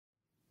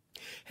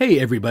Hey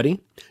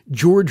everybody,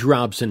 George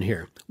Robson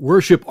here,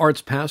 Worship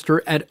Arts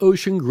Pastor at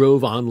Ocean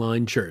Grove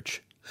Online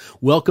Church.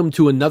 Welcome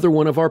to another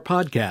one of our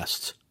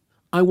podcasts.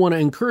 I want to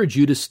encourage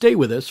you to stay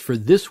with us for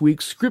this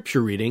week's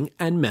scripture reading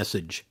and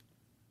message.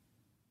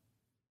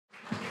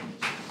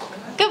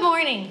 Good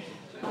morning.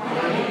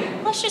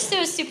 Let's just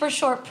do a super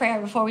short prayer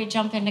before we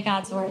jump into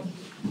God's Word.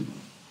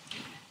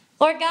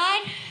 Lord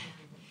God,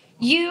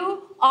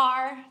 you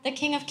are the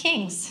King of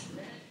Kings.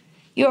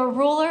 You're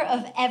ruler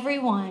of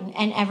everyone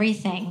and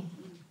everything.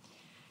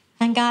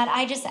 And God,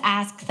 I just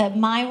ask that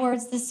my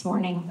words this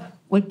morning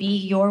would be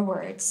your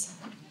words.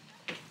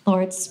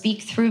 Lord,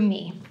 speak through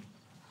me.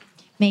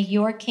 May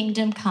your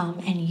kingdom come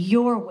and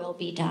your will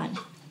be done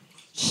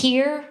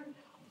here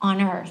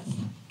on earth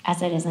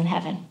as it is in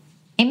heaven.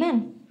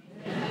 Amen.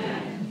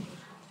 Amen.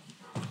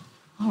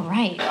 All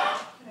right.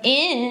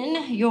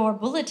 In your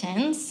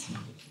bulletins,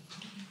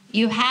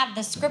 you have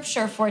the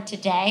scripture for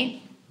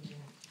today.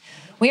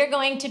 We are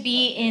going to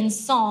be in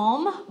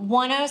Psalm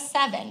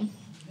 107.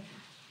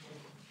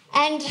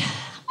 And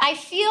I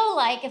feel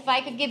like if I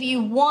could give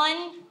you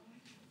one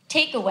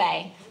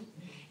takeaway,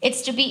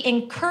 it's to be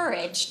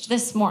encouraged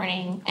this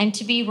morning and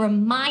to be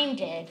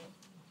reminded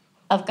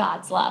of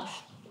God's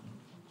love.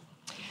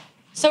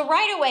 So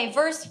right away,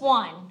 verse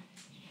 1,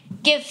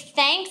 give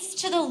thanks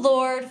to the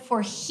Lord,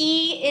 for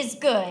he is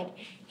good.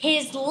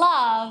 His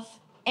love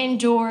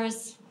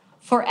endures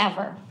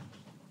forever.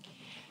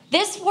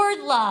 This word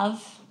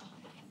love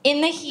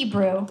in the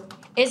Hebrew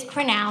is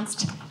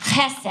pronounced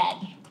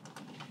chesed.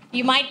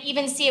 You might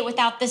even see it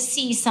without the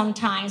C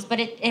sometimes, but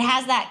it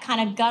has that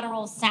kind of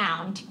guttural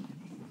sound.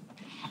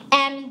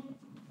 And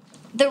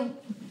the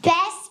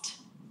best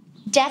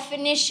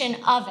definition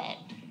of it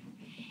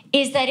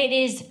is that it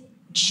is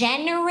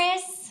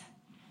generous,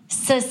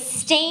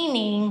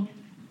 sustaining,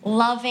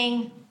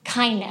 loving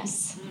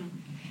kindness.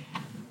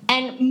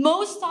 And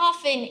most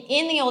often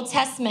in the Old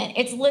Testament,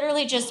 it's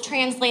literally just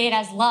translated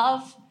as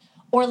love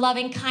or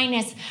loving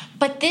kindness.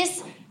 But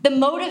the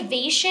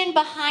motivation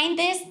behind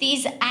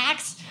these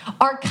acts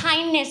are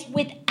kindness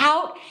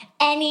without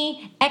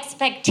any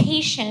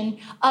expectation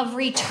of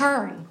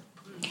return.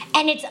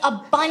 And it's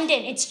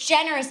abundant, it's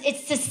generous,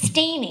 it's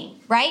sustaining,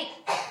 right?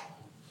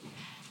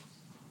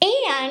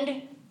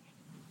 And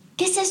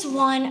this is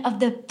one of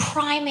the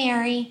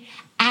primary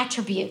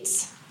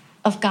attributes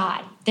of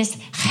God, this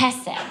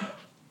chesed.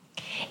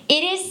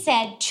 It is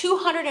said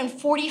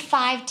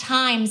 245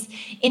 times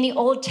in the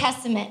Old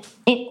Testament,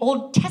 and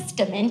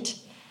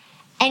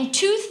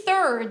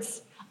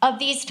 2/3 of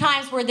these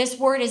times where this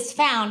word is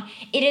found,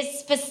 it is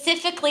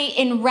specifically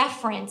in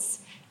reference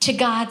to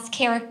God's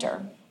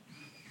character.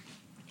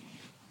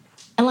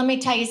 And let me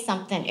tell you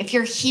something. If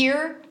you're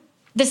here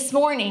this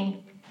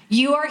morning,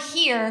 you are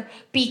here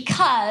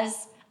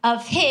because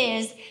of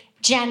his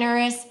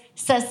generous,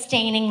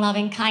 sustaining,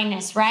 loving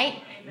kindness,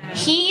 right? Amen.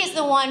 He is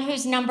the one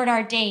who's numbered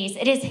our days.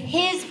 It is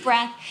his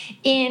breath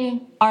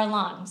in our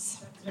lungs.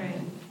 That's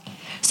right.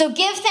 So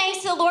give thanks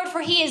to the Lord, for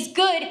he is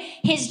good.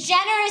 His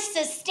generous,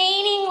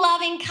 sustaining,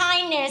 loving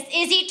kindness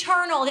is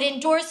eternal. It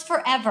endures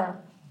forever.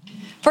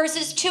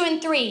 Verses 2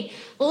 and 3.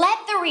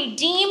 Let the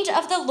redeemed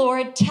of the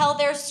Lord tell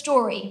their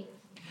story.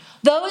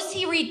 Those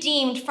he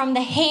redeemed from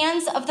the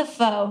hands of the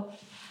foe.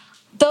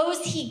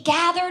 Those he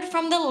gathered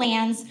from the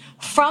lands,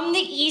 from the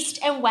east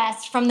and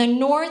west, from the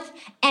north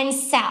and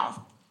south.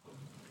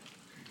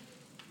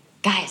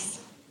 Guys,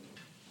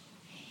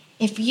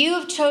 if you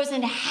have chosen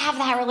to have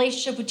that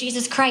relationship with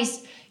Jesus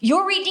Christ,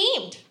 you're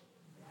redeemed.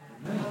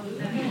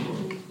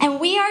 And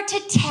we are to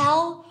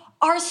tell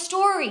our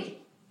story.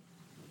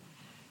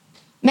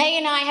 Meg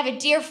and I have a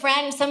dear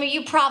friend. Some of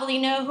you probably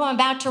know who I'm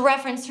about to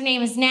reference. Her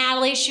name is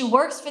Natalie. She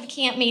works for the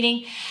camp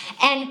meeting.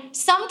 And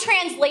some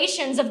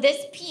translations of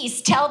this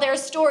piece tell their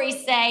story,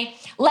 say,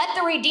 let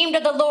the redeemed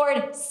of the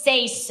Lord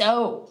say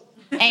so.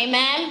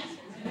 Amen?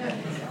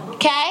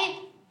 Okay?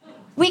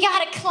 We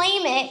got to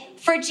claim it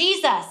for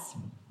Jesus.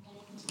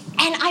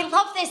 And I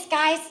love this,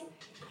 guys.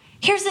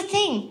 Here's the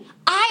thing.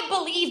 I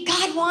believe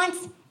God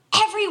wants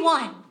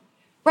everyone,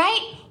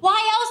 right? Why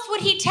else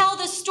would he tell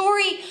the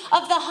story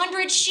of the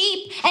 100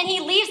 sheep and he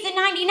leaves the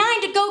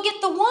 99 to go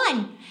get the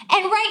one?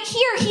 And right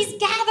here, he's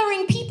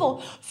gathering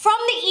people from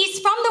the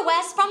east, from the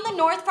west, from the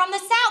north, from the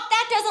south.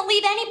 That doesn't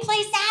leave any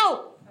place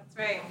out. That's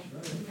right.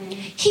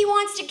 He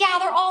wants to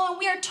gather all, and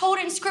we are told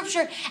in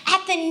Scripture,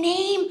 at the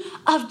name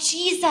of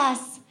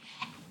Jesus,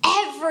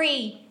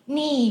 every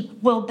knee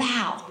will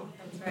bow.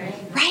 That's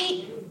right.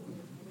 Right?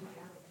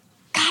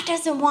 God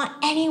doesn't want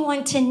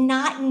anyone to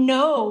not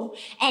know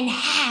and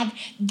have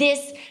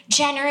this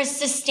generous,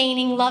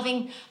 sustaining,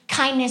 loving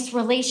kindness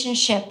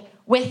relationship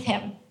with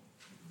him.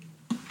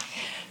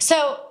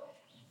 So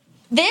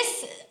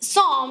this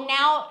psalm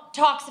now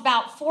talks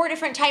about 4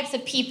 different types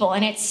of people,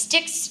 and it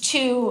sticks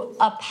to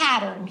a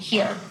pattern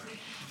here.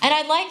 And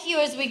I'd like you,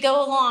 as we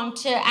go along,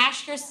 to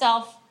ask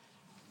yourself,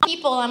 what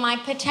people am I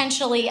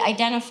potentially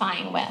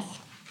identifying with?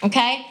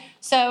 Okay?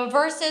 So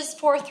verses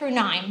 4 through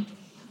 9.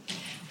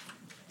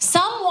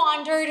 Some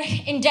wandered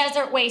in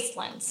desert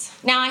wastelands.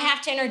 Now I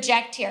have to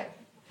interject here.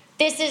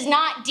 This is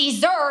not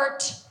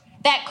desert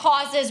that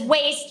causes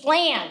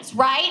wastelands,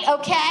 right?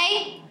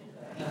 Okay?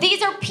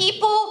 These are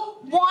people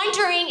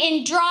wandering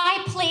in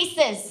dry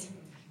places,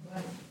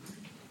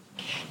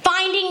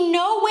 finding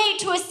no way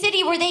to a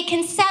city where they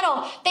can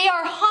settle. They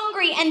are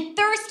hungry and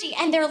thirsty,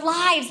 and their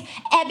lives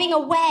ebbing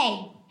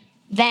away.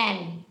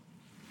 Then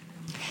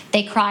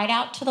they cried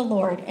out to the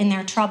Lord in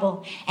their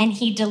trouble, and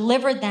he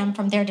delivered them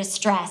from their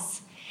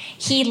distress.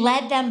 He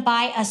led them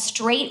by a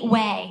straight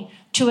way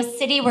to a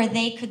city where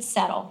they could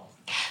settle.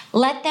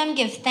 Let them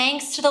give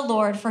thanks to the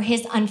Lord for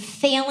his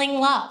unfailing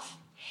love,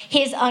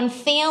 his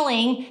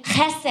unfailing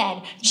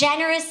chesed,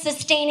 generous,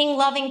 sustaining,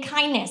 loving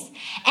kindness,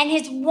 and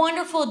his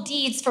wonderful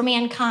deeds for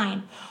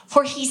mankind.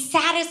 For he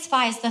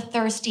satisfies the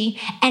thirsty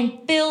and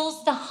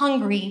fills the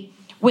hungry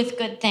with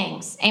good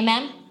things.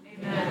 Amen?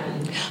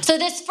 Amen. So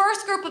this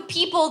first group of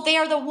people, they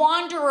are the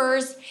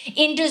wanderers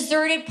in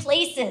deserted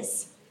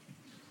places.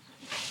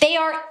 They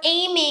are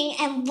aiming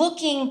and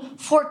looking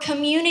for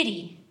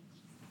community.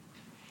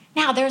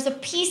 Now, there's a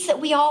piece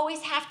that we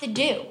always have to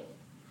do.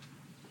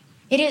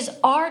 It is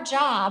our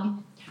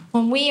job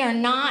when we are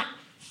not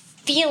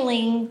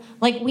feeling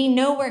like we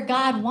know where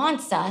God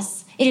wants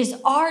us. It is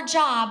our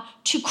job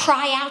to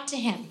cry out to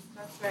him.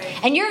 That's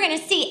right. And you're going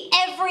to see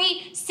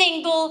every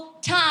single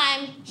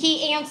time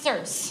he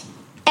answers.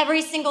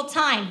 Every single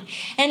time.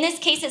 And in this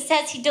case, it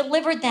says he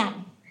delivered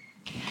them.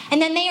 And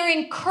then they are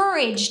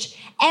encouraged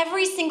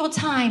every single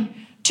time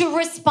to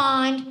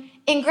respond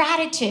in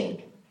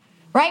gratitude.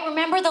 Right?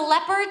 Remember the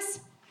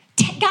leopards?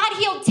 God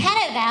healed 10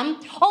 of them.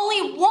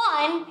 Only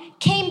one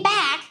came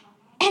back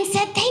and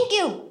said, thank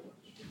you.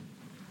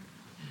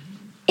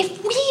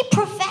 If we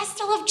profess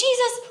to love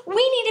Jesus, we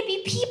need to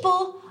be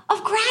people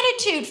of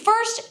gratitude,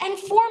 first and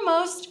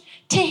foremost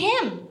to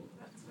him.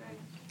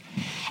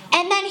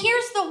 And then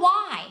here's the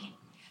why.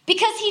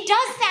 Because he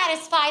does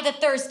satisfy the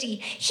thirsty.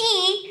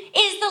 He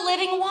is the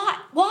living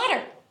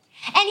water.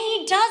 And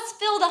he does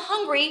fill the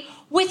hungry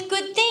with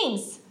good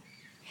things.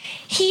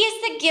 He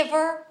is the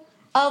giver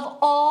of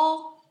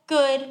all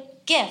good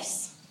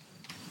gifts.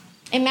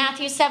 In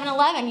Matthew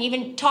 7:11, he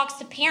even talks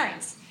to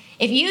parents.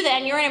 If you're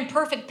an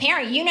imperfect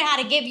parent, you know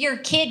how to give your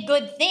kid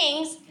good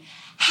things.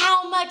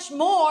 How much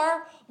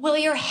more will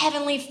your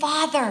heavenly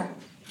Father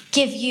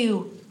give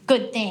you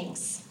good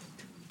things?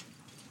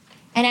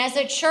 And as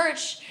a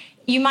church,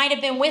 you might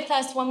have been with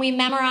us when we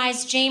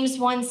memorized James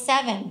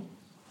 1:7.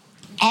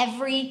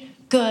 Every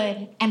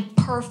good and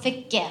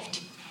perfect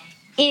gift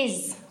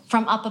is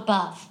from up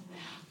above,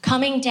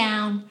 coming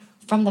down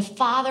from the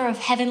Father of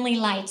heavenly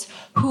lights,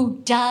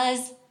 who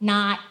does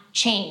not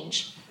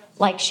change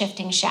like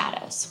shifting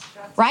shadows.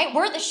 Right?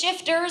 We're the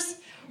shifters.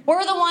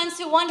 We're the ones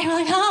who wonder,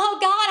 like, oh,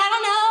 God, I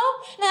don't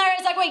know. And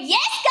everybody's like, well,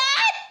 yes,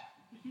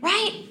 God.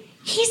 Right?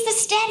 He's the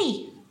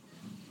steady.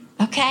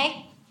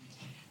 Okay?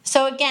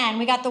 So again,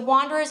 we got the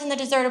wanderers in the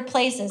deserted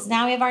places.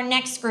 Now we have our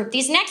next group.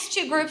 These next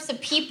two groups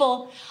of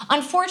people,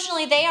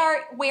 unfortunately, they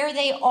are where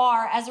they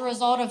are as a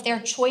result of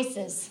their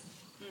choices.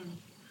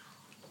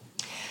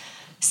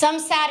 Some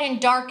sat in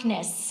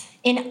darkness,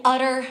 in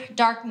utter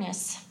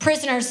darkness,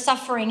 prisoners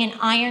suffering in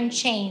iron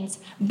chains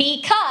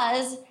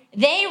because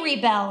they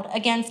rebelled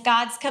against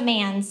God's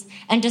commands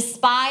and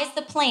despised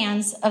the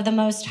plans of the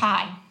Most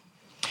High.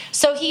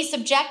 So he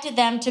subjected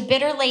them to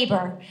bitter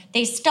labor.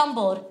 They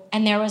stumbled,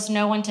 and there was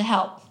no one to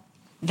help.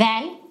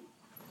 Then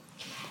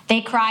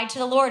they cried to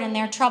the Lord in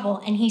their trouble,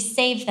 and he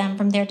saved them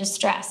from their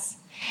distress.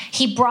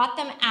 He brought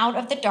them out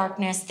of the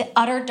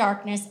utter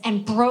darkness,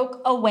 and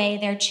broke away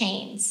their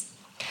chains.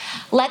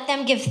 Let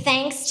them give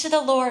thanks to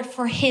the Lord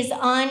for his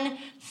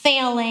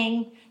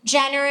unfailing,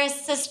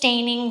 generous,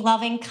 sustaining,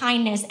 loving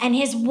kindness, and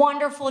his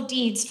wonderful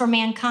deeds for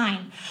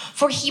mankind.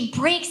 For he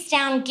breaks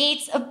down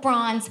gates of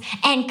bronze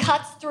and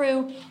cuts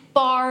through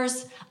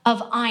bars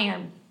of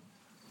iron.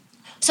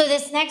 So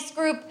this next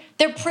group,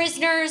 they're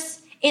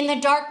prisoners in the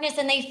darkness,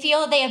 and they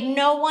feel they have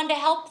no one to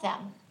help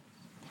them,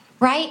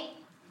 right?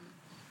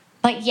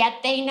 But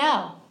yet they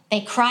know.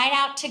 They cried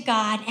out to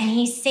God, and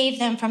he saved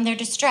them from their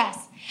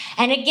distress.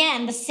 And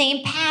again, the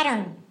same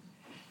pattern.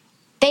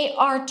 They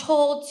are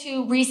told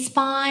to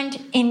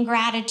respond in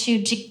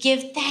gratitude, to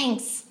give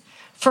thanks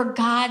for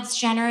God's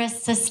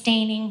generous,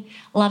 sustaining,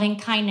 loving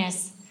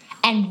kindness.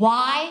 And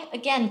why?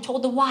 Again,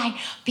 told the why.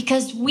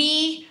 Because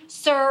we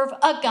serve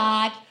a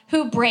God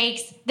who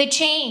breaks the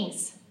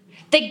chains.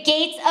 The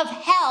gates of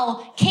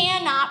hell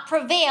cannot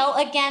prevail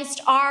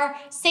against our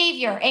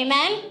Savior.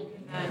 Amen?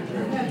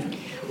 Amen.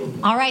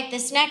 All right,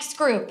 this next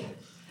group.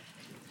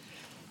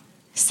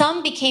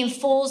 Some became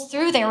fools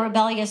through their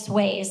rebellious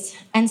ways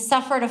and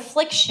suffered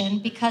affliction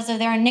because of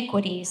their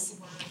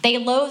iniquities. They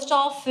loathed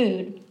all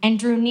food and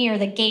drew near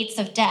the gates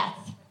of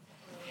death.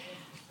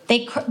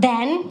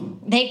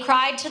 Then they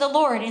cried to the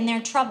Lord in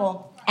their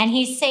trouble, and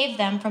he saved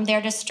them from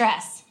their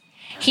distress.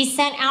 He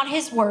sent out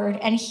his word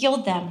and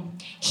healed them.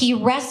 He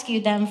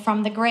rescued them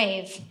from the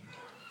grave.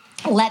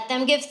 Let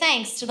them give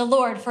thanks to the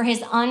Lord for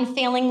his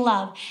unfailing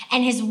love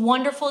and his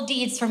wonderful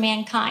deeds for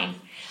mankind.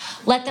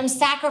 Let them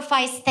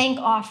sacrifice thank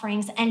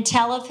offerings and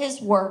tell of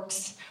his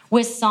works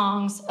with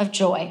songs of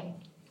joy.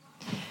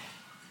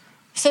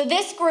 So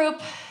this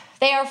group,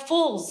 They are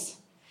fools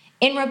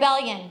in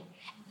rebellion,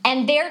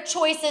 and their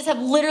choices have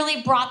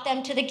literally brought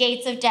them to the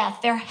gates of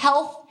death. Their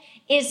health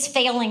is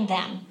failing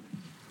them.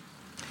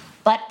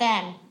 But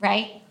then,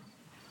 right?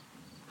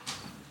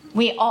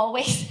 We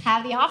always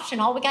have the option.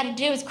 All we got to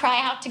do is cry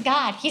out to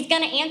God. He's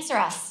going to answer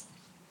us.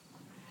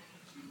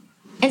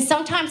 And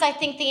sometimes I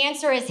think the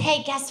answer is,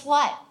 hey, guess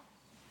what?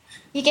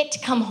 You get to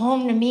come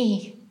home to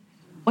me.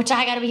 Which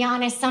I got to be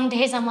honest, some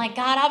days I'm like,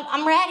 God,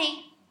 I'm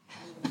ready.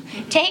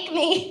 Take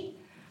me.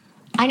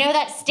 I know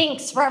that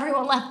stinks for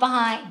everyone left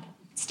behind.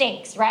 It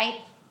stinks,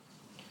 right?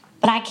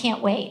 But I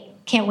can't wait.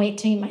 Can't wait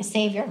to meet my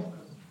Savior.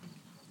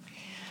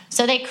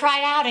 So they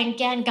cried out, and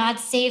again, God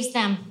saves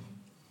them.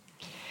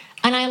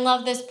 And I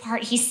love this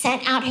part. He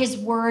sent out his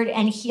word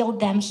and healed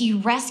them. He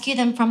rescued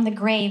them from the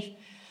grave.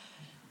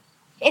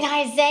 In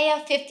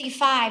Isaiah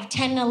 55,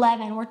 10 and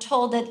 11, we're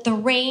told that the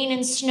rain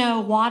and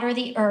snow water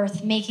the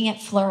earth, making it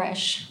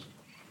flourish.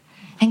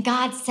 And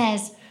God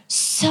says,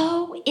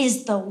 so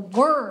is the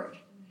word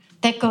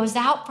that goes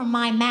out from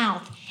my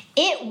mouth.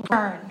 It won't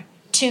return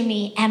to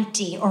me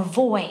empty or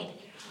void,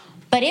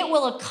 but it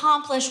will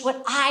accomplish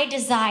what I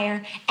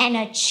desire and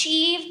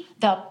achieve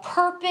the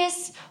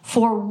purpose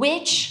for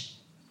which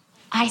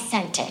I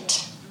sent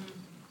it.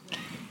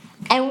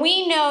 And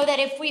we know that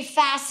if we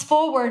fast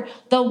forward,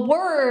 the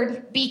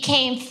word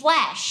became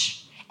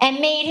flesh and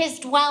made his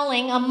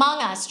dwelling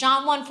among us.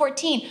 John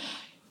 1:14.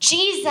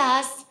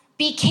 Jesus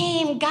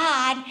became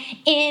God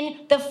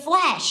in the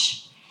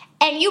flesh.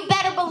 And you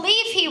better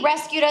believe he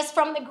rescued us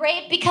from the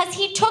grave because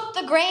he took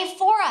the grave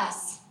for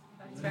us.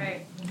 That's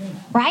right.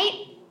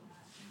 Right?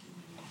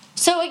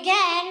 So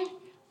again,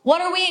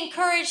 what are we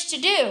encouraged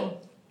to do?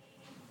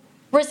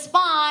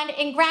 Respond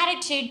in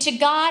gratitude to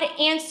God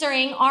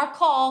answering our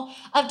call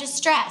of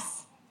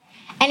distress.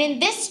 And in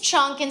this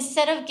chunk,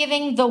 instead of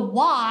giving the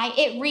why,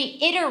 it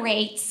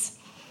reiterates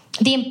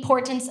the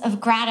importance of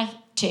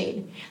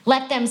gratitude.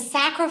 Let them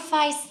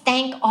sacrifice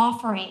thank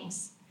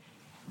offerings.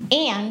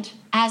 And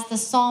as the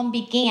psalm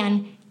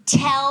began,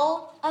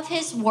 tell of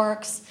his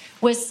works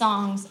with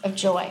songs of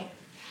joy.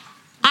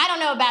 I don't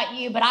know about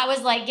you, but I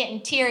was like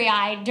getting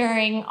teary-eyed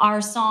during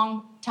our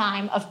song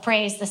time of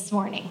praise this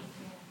morning.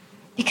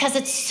 Because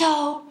it's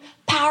so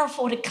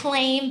powerful to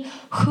claim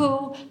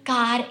who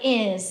God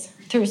is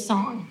through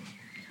song.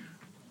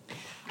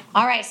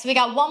 All right, so we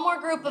got one more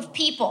group of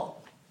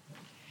people.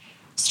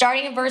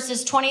 Starting in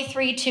verses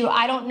 23 to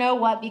I don't know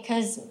what,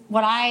 because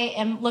what I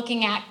am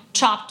looking at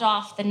chopped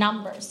off the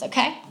numbers,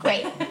 okay?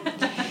 Great.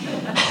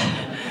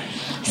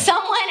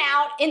 Some went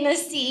out in the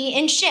sea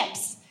in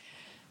ships.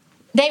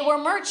 They were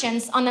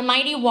merchants on the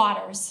mighty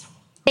waters.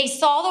 They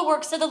saw the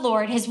works of the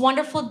Lord, his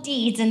wonderful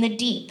deeds in the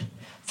deep.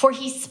 For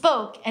he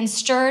spoke and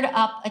stirred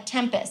up a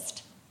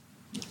tempest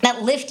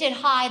that lifted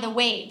high the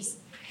waves.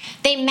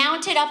 They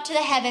mounted up to the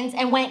heavens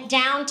and went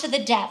down to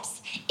the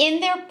depths. In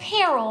their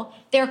peril,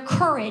 their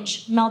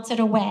courage melted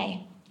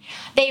away.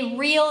 They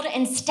reeled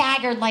and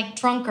staggered like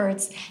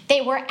drunkards. They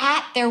were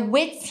at their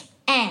wits'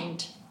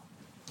 end.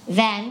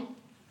 Then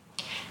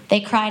they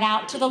cried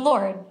out to the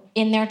Lord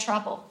in their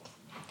trouble,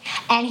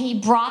 and he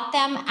brought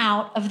them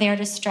out of their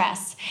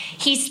distress.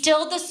 He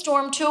stilled the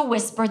storm to a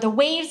whisper. The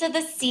waves of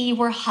the sea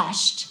were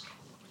hushed.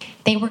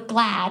 They were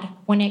glad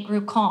when it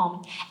grew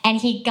calm, and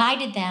he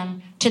guided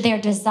them to their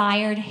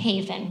desired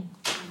haven.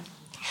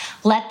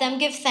 Let them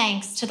give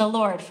thanks to the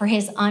Lord for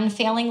his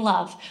unfailing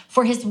love,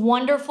 for his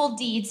wonderful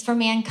deeds for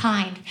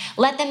mankind.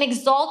 Let them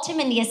exalt him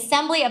in the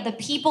assembly of the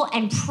people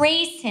and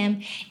praise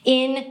him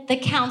in the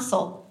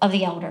council of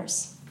the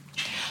elders.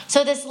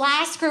 So this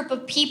last group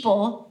of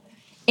people,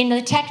 in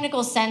the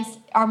technical sense,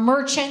 are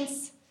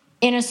merchants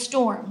in a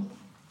storm.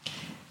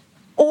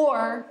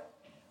 Or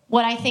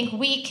what I think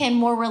we can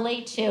more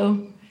relate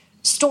to,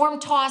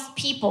 storm-tossed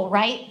people,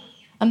 right?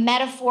 A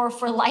metaphor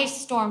for life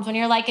storms. When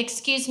you're like,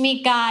 excuse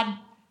me, God,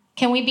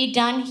 can we be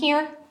done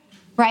here?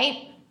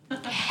 Right?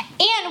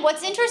 And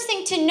what's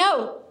interesting to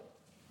note,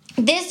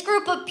 this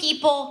group of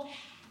people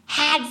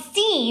had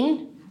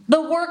seen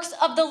the works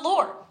of the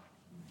Lord.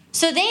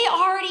 So they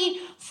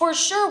already, for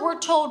sure, we're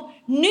told,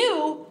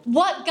 knew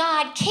what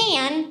God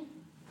can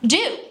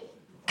do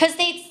because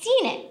they'd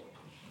seen it.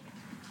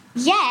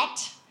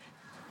 Yet,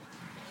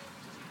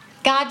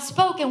 God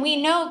spoke, and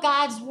we know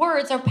God's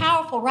words are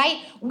powerful, right?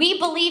 We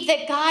believe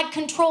that God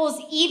controls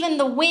even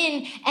the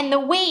wind and the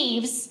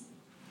waves.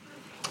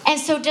 And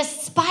so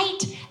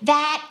despite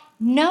that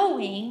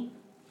knowing,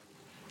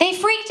 they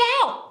freaked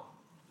out.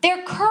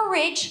 Their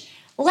courage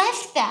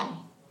left them.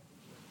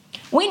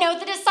 We know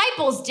the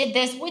disciples did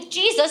this with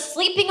Jesus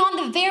sleeping on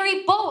the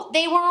very boat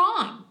they were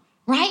on,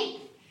 right?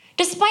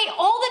 Despite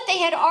all that they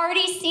had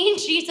already seen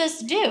Jesus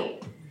do.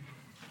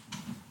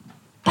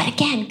 But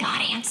again,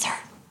 God answered.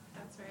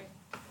 That's right.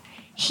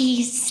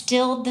 He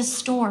stilled the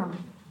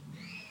storm.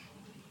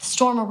 The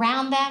storm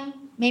around them.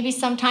 Maybe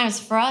sometimes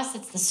for us,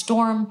 it's the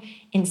storm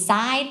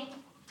inside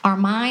our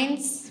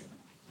minds.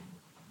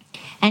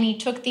 And he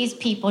took these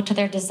people to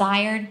their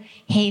desired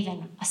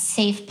haven, a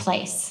safe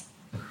place.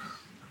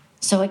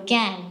 So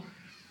again,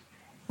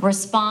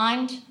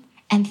 respond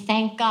and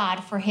thank God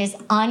for his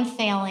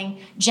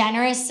unfailing,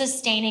 generous,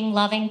 sustaining,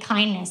 loving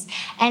kindness.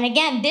 And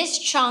again, this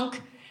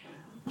chunk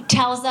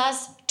tells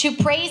us to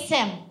praise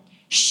him.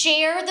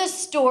 Share the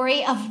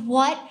story of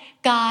what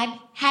God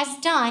has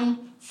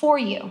done for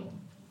you.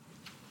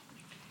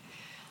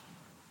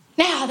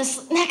 Now,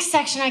 this next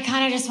section I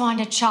kind of just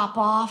wanted to chop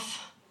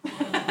off.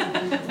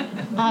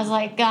 I was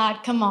like,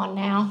 God, come on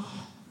now.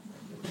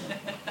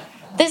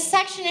 This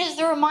section is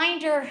the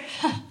reminder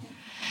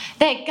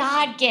that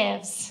God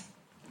gives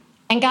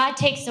and God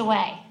takes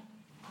away.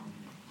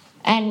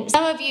 And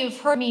some of you have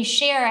heard me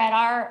share at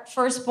our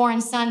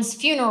firstborn son's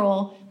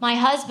funeral, my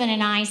husband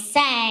and I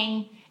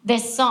sang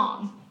this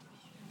song,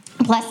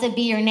 Blessed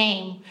Be Your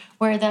Name,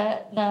 where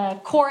the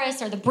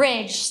chorus or the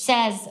bridge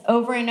says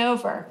over and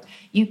over,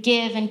 you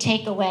give and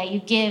take away, you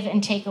give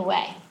and take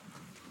away.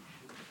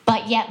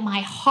 But yet my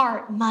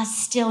heart must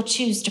still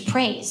choose to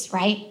praise,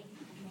 right?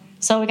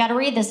 So we got to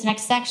read this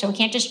next section. We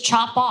can't just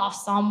chop off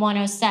Psalm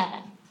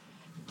 107.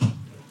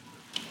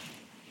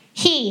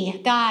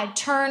 He, God,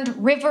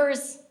 turned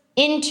rivers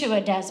into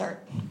a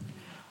desert,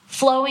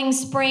 flowing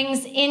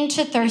springs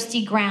into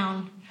thirsty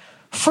ground,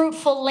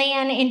 fruitful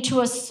land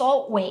into a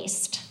salt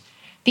waste,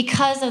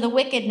 because of the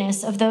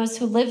wickedness of those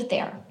who live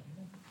there.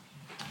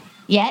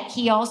 Yet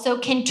he also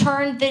can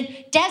turn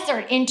the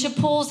desert into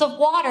pools of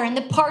water and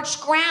the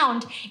parched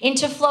ground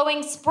into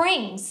flowing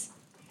springs.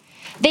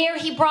 There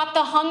he brought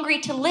the hungry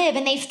to live,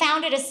 and they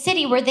founded a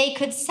city where they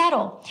could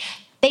settle.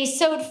 They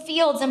sowed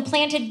fields and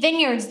planted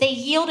vineyards. They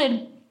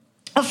yielded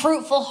a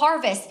fruitful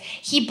harvest.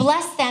 He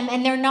blessed them,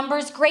 and their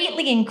numbers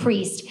greatly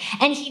increased,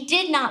 and he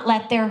did not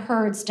let their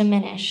herds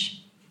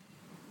diminish.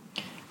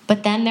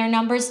 But then their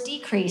numbers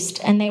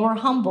decreased, and they were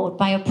humbled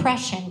by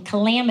oppression,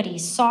 calamity,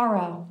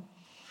 sorrow.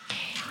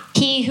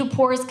 He who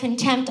pours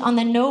contempt on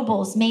the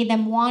nobles made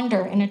them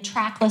wander in a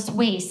trackless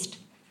waste.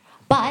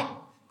 But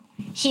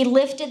he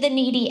lifted the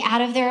needy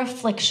out of their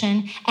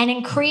affliction and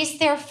increased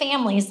their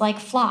families like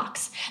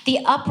flocks. The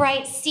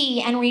upright see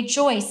and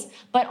rejoice,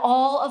 but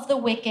all of the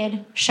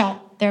wicked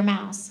shut their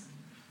mouths.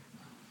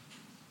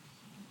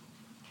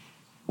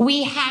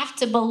 We have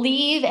to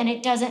believe, and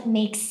it doesn't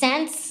make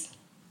sense.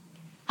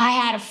 I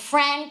had a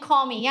friend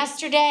call me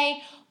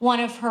yesterday. One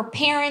of her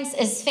parents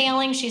is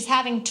failing. She's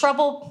having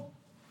trouble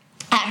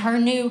at her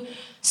new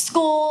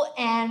school,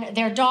 and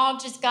their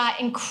dog just got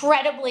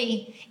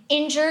incredibly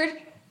injured.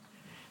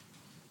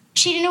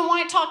 She didn't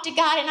want to talk to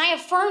God, and I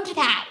affirmed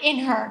that in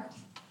her.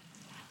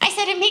 I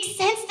said, it makes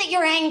sense that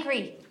you're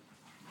angry.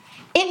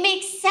 It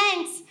makes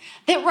sense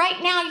that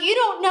right now you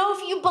don't know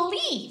if you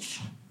believe,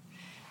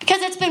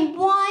 because it's been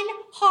one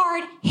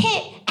hard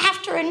hit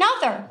after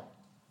another.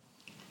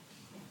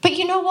 But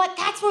you know what?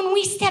 That's when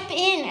we step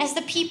in as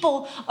the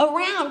people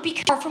around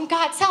because from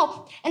God's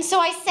help. And so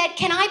I said,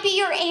 can I be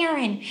your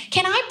Aaron?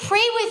 Can I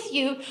pray with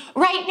you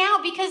right now?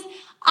 Because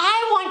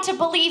I want to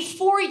believe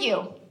for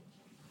you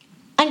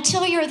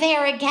until you're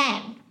there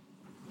again.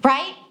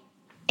 Right?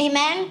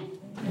 Amen?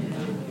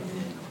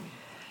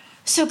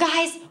 So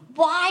guys,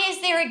 why is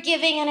there a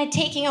giving and a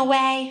taking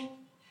away?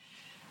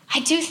 I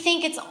do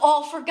think it's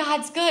all for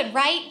God's good,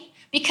 right?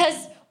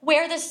 Because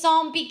where the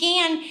psalm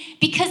began,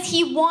 because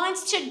he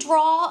wants to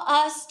draw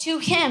us to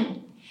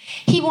him.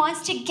 He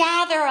wants to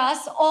gather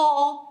us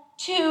all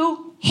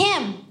to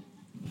him.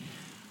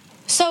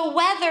 So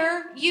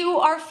whether you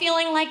are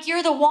feeling like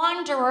you're the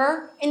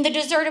wanderer in the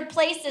deserted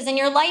places and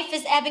your life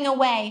is ebbing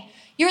away,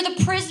 you're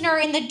the prisoner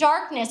in the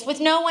darkness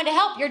with no one to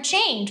help, you're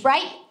chained,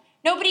 right?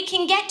 Nobody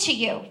can get to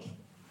you.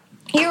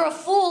 You're a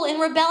fool in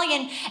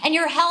rebellion and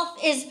your health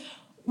is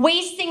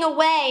wasting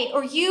away,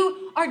 or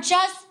you are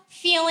just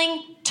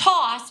feeling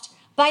tossed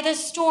by the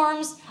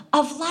storms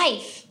of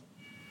life.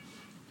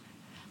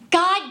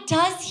 God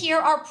does hear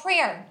our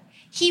prayer.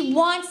 He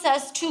wants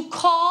us to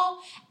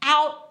call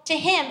out to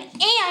him,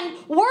 and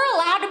we're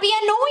allowed to be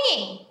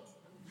annoying.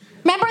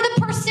 Remember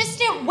the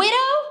persistent widow?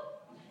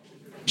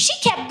 She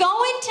kept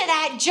going to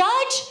that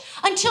judge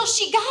until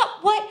she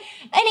got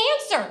an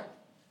answer.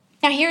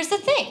 Now here's the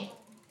thing.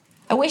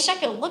 I wish I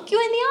could look you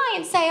in the eye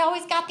and say I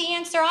always got the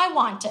answer I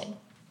wanted.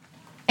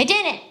 I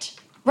didn't,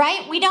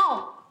 right? We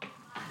don't.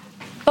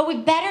 But we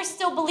better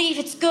still believe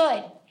it's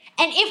good.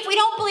 And if we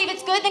don't believe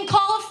it's good, then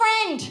call a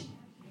friend.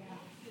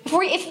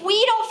 If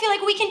we don't feel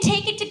like we can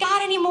take it to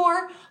God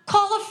anymore,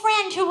 call a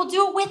friend who will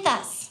do it with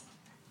us.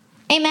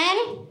 Amen?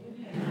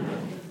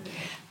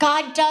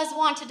 God does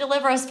want to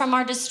deliver us from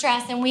our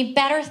distress, and we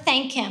better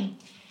thank him.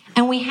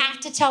 And we have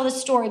to tell the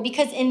story,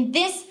 because in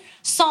this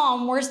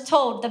psalm, we're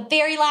told, the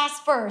very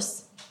last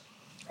verse,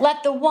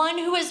 let the one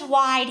who is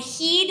wide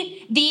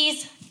heed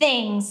these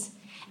things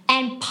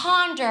and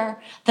ponder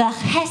the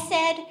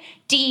chesed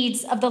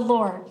deeds of the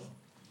Lord.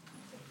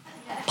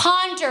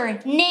 Ponder,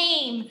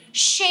 name,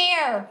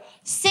 share,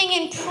 sing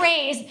and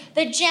praise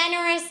the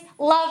generous,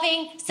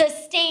 loving,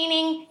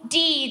 sustaining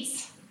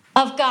deeds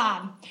of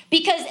God.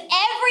 Because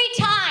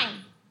every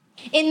time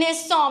in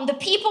this psalm, the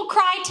people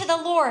cried to the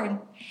Lord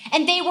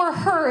and they were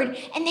heard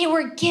and they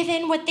were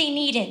given what they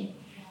needed.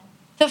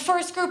 The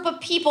first group of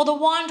people, the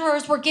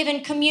wanderers, were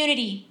given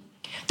community.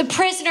 The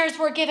prisoners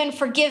were given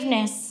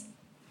forgiveness.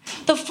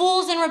 The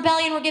fools in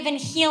rebellion were given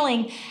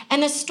healing,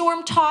 and the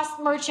storm-tossed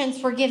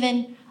merchants were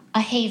given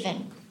a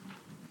haven.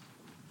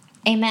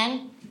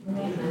 Amen?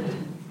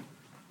 Amen.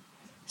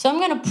 So I'm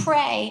going to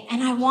pray,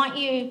 and I want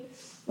you,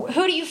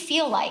 who do you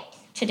feel like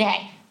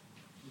today?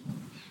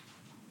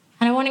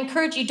 And I want to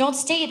encourage you, don't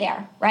stay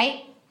there,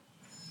 right?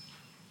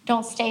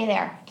 Don't stay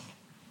there.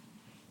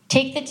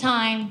 Take the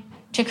time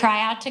to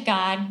cry out to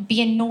God.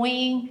 Be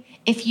annoying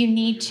if you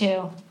need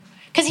to.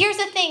 Because here's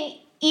the thing,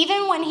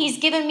 even when he's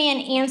given me an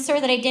answer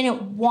that I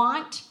didn't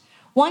want,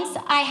 once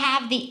I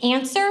have the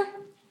answer,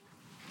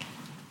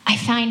 I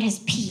find his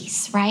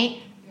peace, right?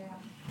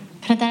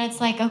 But then it's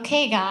like,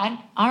 okay, God,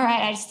 all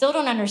right, I still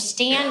don't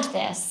understand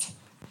this,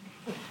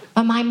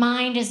 but my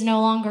mind is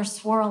no longer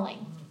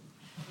swirling.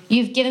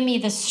 You've given me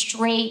the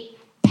straight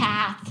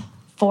path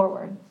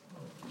forward.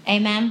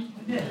 Amen?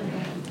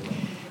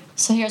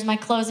 So here's my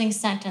closing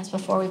sentence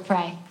before we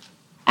pray.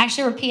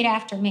 Actually, repeat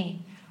after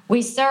me.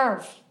 We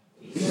serve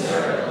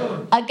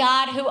a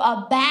God who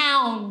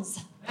abounds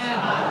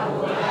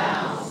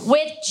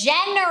with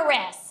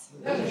generous,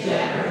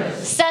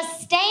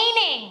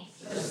 sustaining,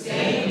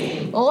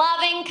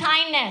 loving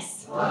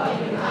kindness.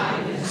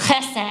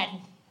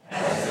 Chesed.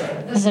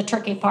 This is a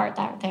tricky part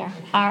there.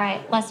 All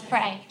right, let's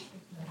pray.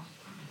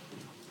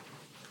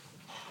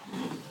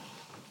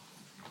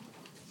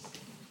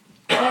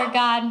 Lord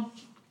God,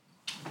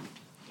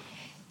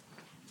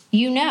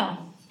 you know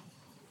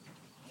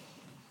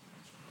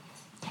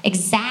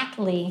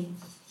exactly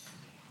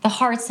the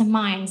hearts and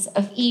minds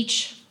of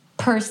each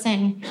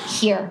person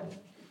here.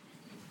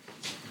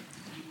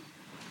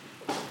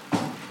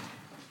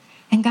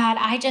 And God,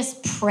 I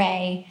just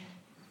pray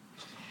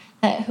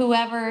that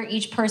whoever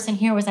each person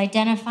here was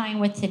identifying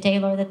with today,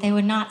 Lord, that they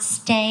would not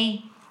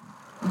stay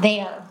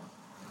there.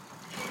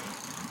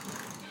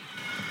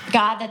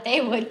 God, that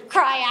they would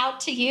cry out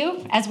to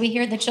you, as we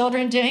hear the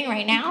children doing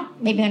right now.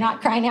 Maybe they're not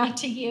crying out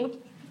to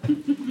you.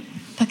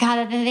 But God,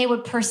 that they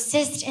would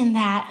persist in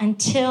that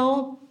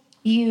until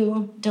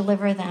you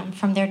deliver them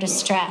from their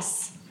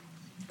distress.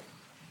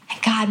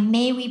 And God,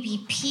 may we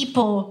be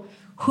people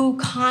who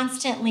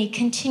constantly,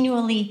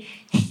 continually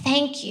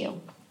thank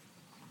you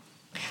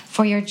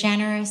for your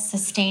generous,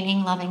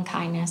 sustaining, loving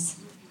kindness.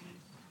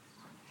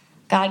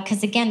 God,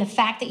 because again, the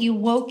fact that you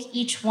woke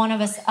each one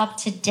of us up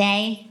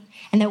today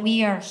and that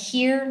we are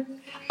here,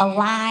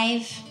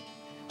 alive,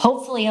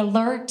 hopefully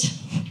alert.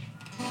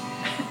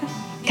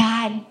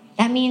 God,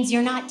 that means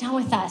you're not done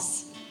with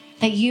us,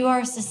 that you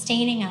are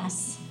sustaining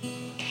us.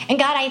 And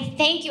God, I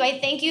thank you. I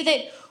thank you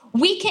that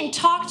we can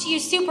talk to you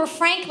super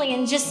frankly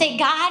and just say,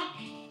 God,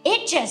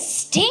 it just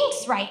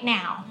stinks right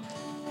now.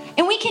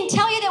 And we can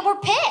tell you that we're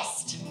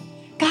pissed.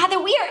 God,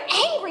 that we are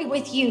angry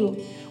with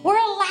you. We're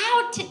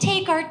allowed to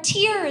take our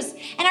tears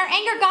and our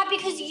anger, God,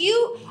 because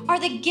you are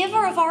the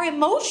giver of our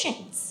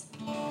emotions.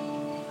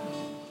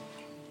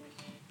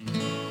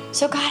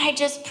 So God, I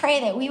just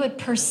pray that we would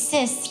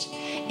persist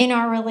in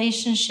our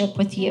relationship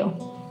with you.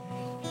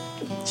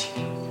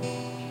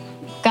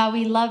 God,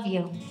 we love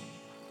you.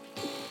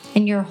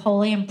 In your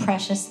holy and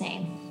precious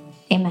name,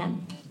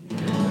 amen.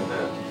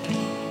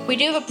 We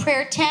do have a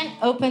prayer tent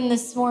open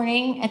this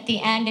morning at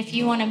the end. If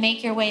you want to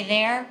make your way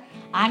there,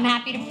 I'm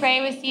happy to pray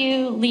with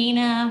you.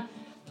 Lena,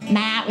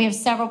 Matt, we have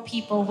several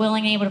people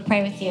willing and able to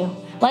pray with you.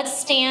 Let's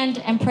stand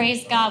and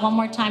praise God one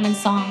more time in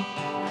song.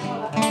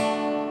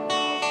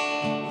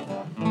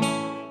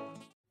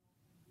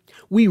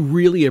 We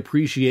really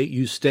appreciate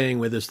you staying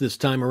with us this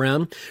time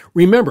around.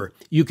 Remember,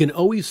 you can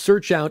always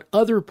search out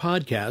other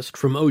podcasts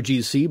from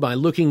OGC by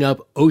looking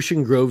up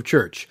Ocean Grove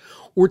Church,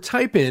 or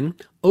type in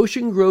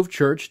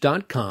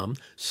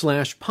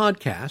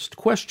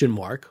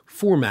oceangrovechurch.com/podcast ?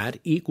 Format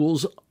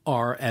equals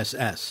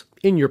RSS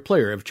in your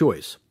player of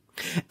choice.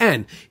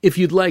 And if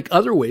you'd like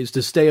other ways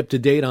to stay up to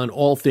date on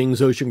all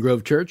things Ocean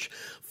Grove Church,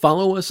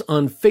 follow us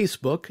on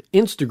Facebook,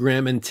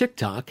 Instagram, and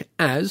TikTok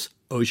as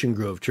Ocean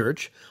Grove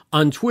Church,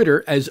 on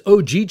Twitter as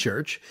OG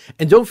Church,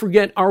 and don't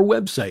forget our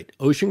website,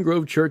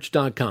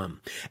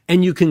 oceangrovechurch.com.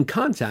 And you can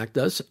contact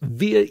us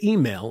via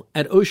email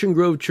at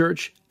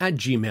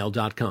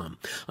oceangrovechurch@gmail.com.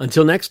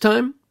 Until next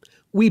time,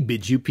 we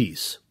bid you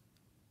peace.